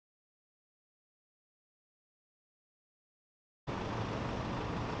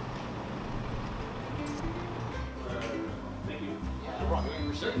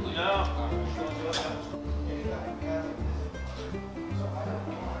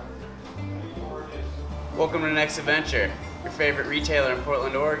Welcome to the next adventure, your favorite retailer in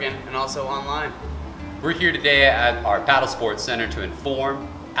Portland, Oregon, and also online. We're here today at our Paddle Sports Center to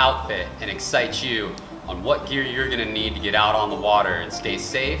inform, outfit, and excite you on what gear you're going to need to get out on the water and stay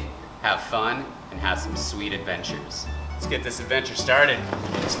safe, have fun, and have some sweet adventures. Let's get this adventure started.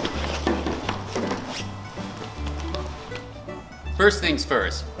 First things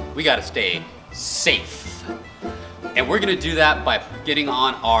first, we got to stay safe. And we're going to do that by getting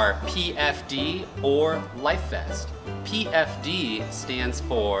on our PFD or life vest. PFD stands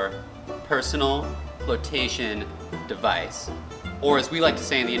for Personal Flotation Device, or as we like to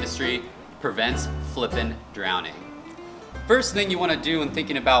say in the industry, prevents flippin' drowning. First thing you want to do when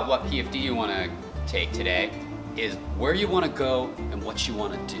thinking about what PFD you want to take today is where you want to go and what you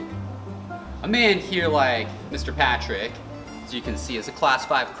want to do. A man here like Mr. Patrick, as you can see, is a Class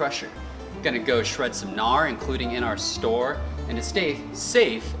 5 crusher. Gonna go shred some gnar, including in our store, and to stay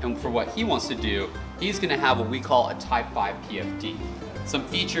safe and for what he wants to do, he's gonna have what we call a Type 5 PFD. Some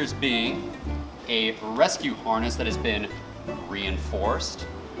features being a rescue harness that has been reinforced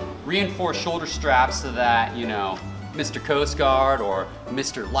shoulder straps so that, you know, Mr. Coast Guard or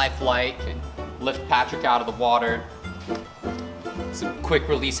Mr. Lifelike can lift Patrick out of the water. Some quick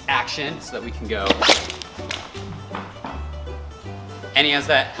release action so that we can go. And he has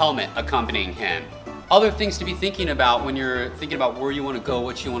that helmet accompanying him. Other things to be thinking about when you're thinking about where you want to go,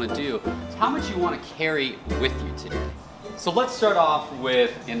 what you want to do, is how much you want to carry with you today. So let's start off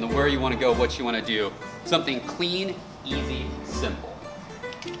with, in the where you want to go, what you want to do, something clean, easy, simple.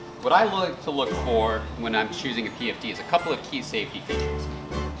 What I like to look for when I'm choosing a PFD is a couple of key safety features.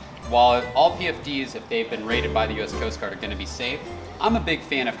 While all PFDs, if they've been rated by the US Coast Guard, are going to be safe, I'm a big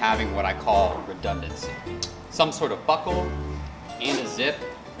fan of having what I call redundancy. Some sort of buckle, and a zip,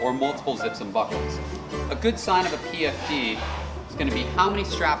 or multiple zips and buckles. A good sign of a PFD is going to be how many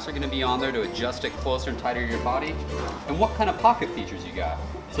straps are going to be on there to adjust it closer and tighter to your body, and what kind of pocket features you got.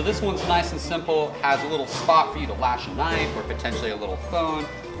 So this one's nice and simple, has a little spot for you to lash a knife or potentially a little phone.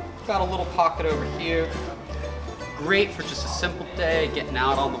 Got a little pocket over here. Great for just a simple day, getting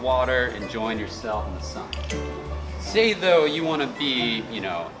out on the water, enjoying yourself in the sun. Say though you want to be, you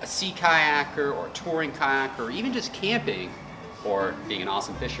know, a sea kayaker or a touring kayaker or even just camping, or being an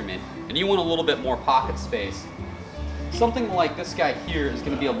awesome fisherman, and you want a little bit more pocket space, something like this guy here is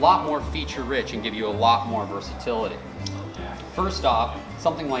going to be a lot more feature rich and give you a lot more versatility. First off,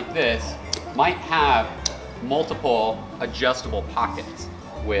 something like this might have multiple adjustable pockets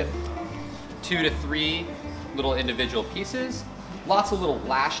with 2 to 3 little individual pieces, lots of little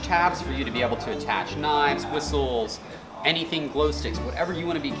lash tabs for you to be able to attach knives, whistles, anything, glow sticks, whatever you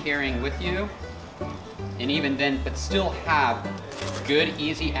want to be carrying with you. And even then, but still have good,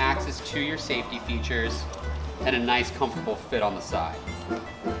 easy access to your safety features and a nice, comfortable fit on the side.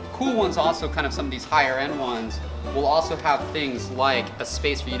 Cool ones also, kind of some of these higher end ones, will also have things like a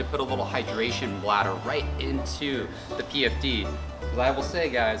space for you to put a little hydration bladder right into the PFD. Because I will say,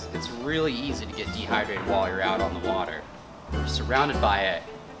 guys, it's really easy to get dehydrated while you're out on the water. You're surrounded by it,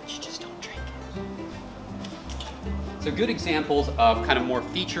 but you just don't drink it. So good examples of kind of more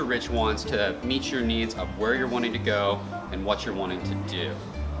feature-rich ones to meet your needs of where you're wanting to go and what you're wanting to do.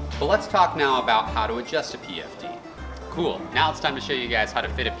 But let's talk now about how to adjust a PFD. Cool, now it's time to show you guys how to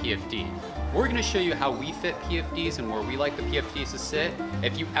fit a PFD. We're gonna show you how we fit PFDs and where we like the PFDs to sit.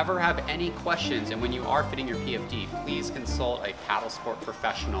 If you ever have any questions and when you are fitting your PFD, please consult a paddle sport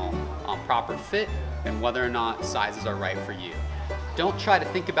professional on proper fit and whether or not sizes are right for you. Don't try to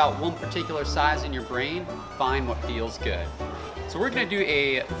think about one particular size in your brain, find what feels good. So we're gonna do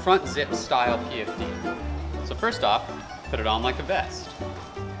a front zip style PFD. So first off, put it on like a vest.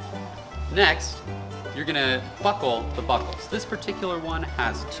 Next, you're gonna buckle the buckles. This particular one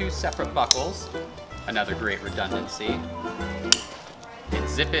has 2 separate buckles, another great redundancy, and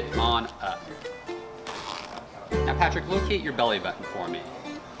zip it on up. Now Patrick, locate your belly button for me.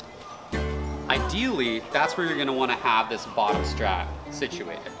 Ideally, that's where you're gonna wanna have this bottom strap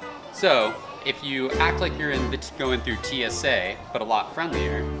situated. So, if you act like you're going through TSA, but a lot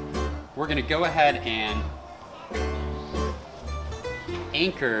friendlier, we're gonna go ahead and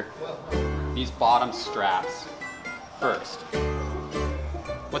anchor these bottom straps first.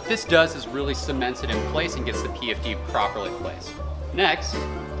 What this does is really cements it in place and gets the PFD properly placed. Next,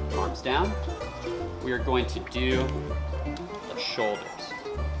 arms down, we are going to do the shoulders.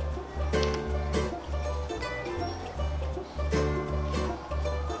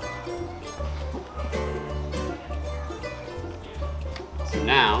 So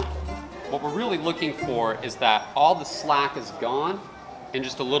now, what we're really looking for is that all the slack is gone and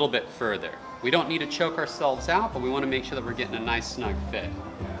just a little bit further. We don't need to choke ourselves out, but we want to make sure that we're getting a nice snug fit.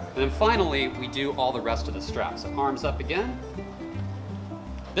 And then finally, we do all the rest of the straps. So arms up again.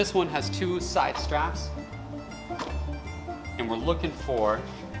 This one has 2 side straps. And we're looking for,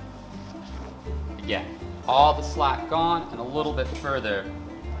 again, all the slack gone and a little bit further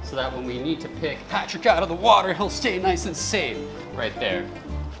so that when we need to pick Patrick out of the water, he'll stay nice and safe right there.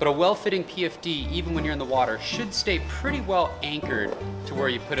 But a well-fitting PFD, even when you're in the water, should stay pretty well anchored to where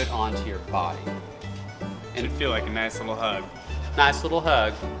you put it onto your body. And it feel like a nice little hug. Nice little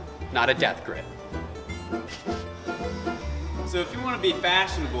hug, not a death grip. So if you want to be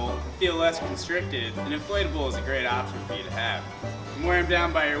fashionable and feel less constricted, an inflatable is a great option for you to have. And wear them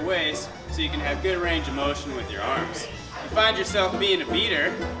down by your waist so you can have good range of motion with your arms. If you find yourself being a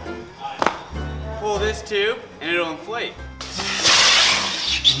beater, pull this tube and it'll inflate.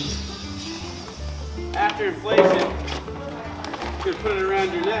 After inflation, you're going to put it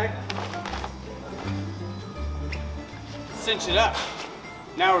around your neck, cinch it up.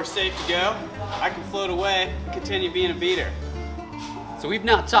 Now we're safe to go. I can float away and continue being a beater. So we've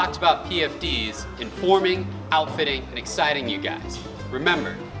now talked about PFDs informing, outfitting, and exciting you guys.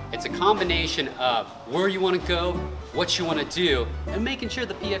 Remember, it's a combination of where you want to go, what you want to do, and making sure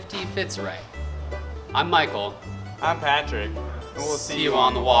the PFD fits right. I'm Michael. I'm Patrick. And we'll See you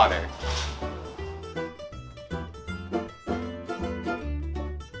on the water.